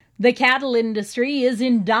The cattle industry is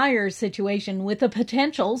in dire situation with a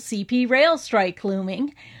potential CP rail strike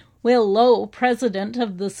looming. Will Lowe, president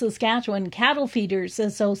of the Saskatchewan Cattle Feeders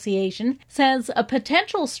Association, says a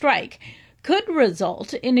potential strike could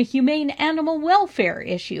result in a humane animal welfare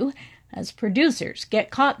issue as producers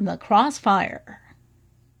get caught in the crossfire.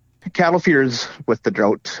 Cattle feeders with the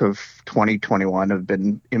drought of 2021 have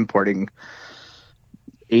been importing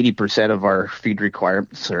 80% of our feed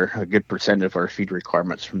requirements, or a good percent of our feed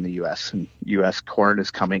requirements, from the U.S. And U.S. corn is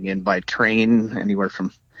coming in by train, anywhere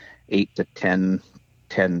from 8 to 10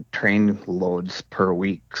 train loads per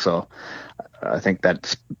week. So I think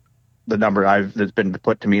that's the number that's been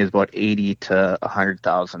put to me is about 80 to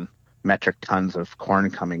 100,000 metric tons of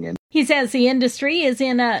corn coming in. He says the industry is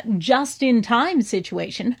in a just-in-time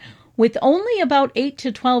situation with only about 8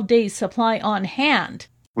 to 12 days supply on hand.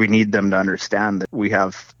 We need them to understand that we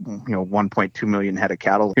have 1.2 million head of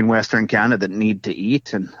cattle in Western Canada that need to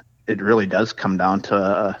eat, and it really does come down to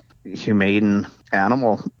a humane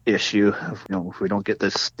animal issue. If we don't get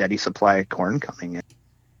this steady supply of corn coming in.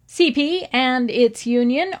 CP and its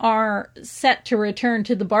union are set to return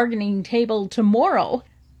to the bargaining table tomorrow.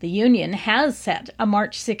 The union has set a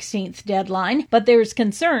March 16th deadline, but there's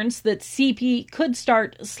concerns that CP could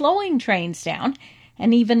start slowing trains down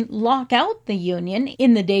and even lock out the union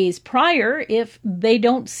in the days prior if they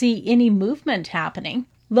don't see any movement happening.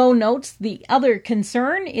 Lowe notes the other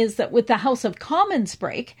concern is that with the House of Commons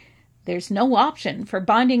break, there's no option for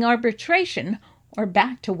binding arbitration or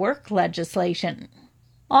back-to-work legislation.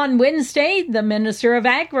 On Wednesday, the Minister of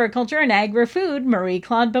Agriculture and Agri-Food,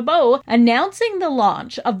 Marie-Claude Bibeau, announcing the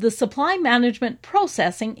launch of the Supply Management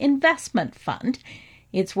Processing Investment Fund.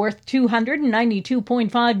 It's worth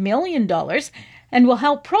 $292.5 million and will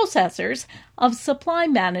help processors of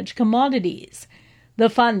supply-managed commodities. The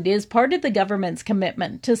fund is part of the government's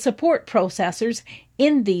commitment to support processors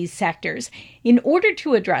in these sectors in order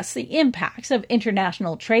to address the impacts of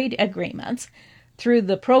international trade agreements. Through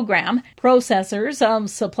the program, processors of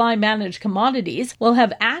supply-managed commodities will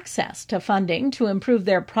have access to funding to improve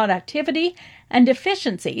their productivity and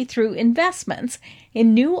efficiency through investments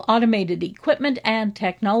in new automated equipment and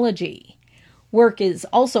technology. Work is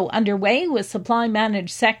also underway with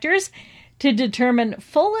supply-managed sectors to determine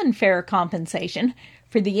full and fair compensation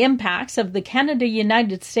for the impacts of the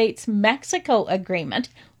Canada-United States-Mexico agreement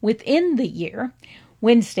within the year.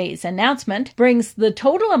 Wednesday's announcement brings the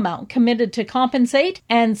total amount committed to compensate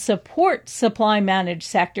and support supply-managed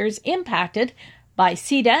sectors impacted by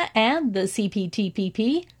CETA and the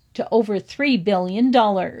CPTPP to over $3 billion.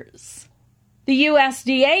 The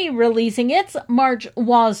USDA releasing its March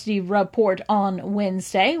WASDE report on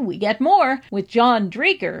Wednesday. We get more with John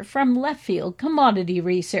Drieger from Left Field Commodity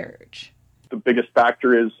Research. The biggest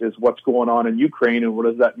factor is what's going on in Ukraine and what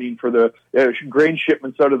does that mean for the grain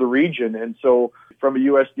shipments out of the region. And so from a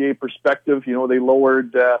USDA perspective, they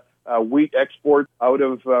lowered wheat exports out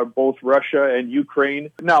of both Russia and Ukraine.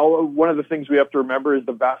 Now, one of the things we have to remember is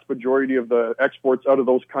the vast majority of the exports out of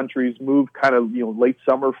those countries move kind of, late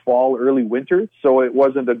summer, fall, early winter. So it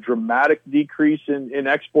wasn't a dramatic decrease in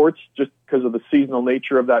exports just because of the seasonal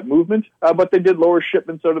nature of that movement. But they did lower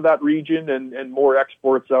shipments out of that region and more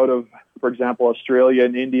exports out of, for example, Australia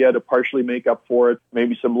and India to partially make up for it,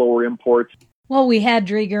 maybe some lower imports. While we had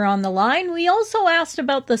Drieger on the line, we also asked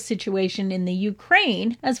about the situation in the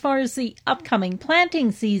Ukraine as far as the upcoming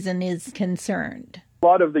planting season is concerned. A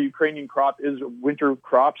lot of the Ukrainian crop is winter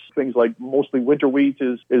crops. Things like mostly winter wheat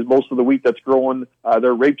is most of the wheat that's grown.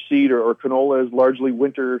 Their rapeseed or canola is largely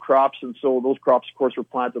winter crops, and so those crops, of course, were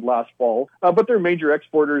planted last fall. But they're major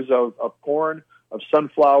exporters of corn, of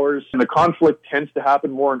sunflowers. And the conflict tends to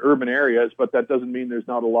happen more in urban areas, but that doesn't mean there's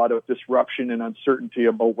not a lot of disruption and uncertainty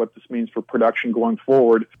about what this means for production going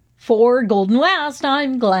forward. For Golden West,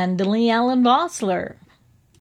 I'm Glendalee Allen Vossler.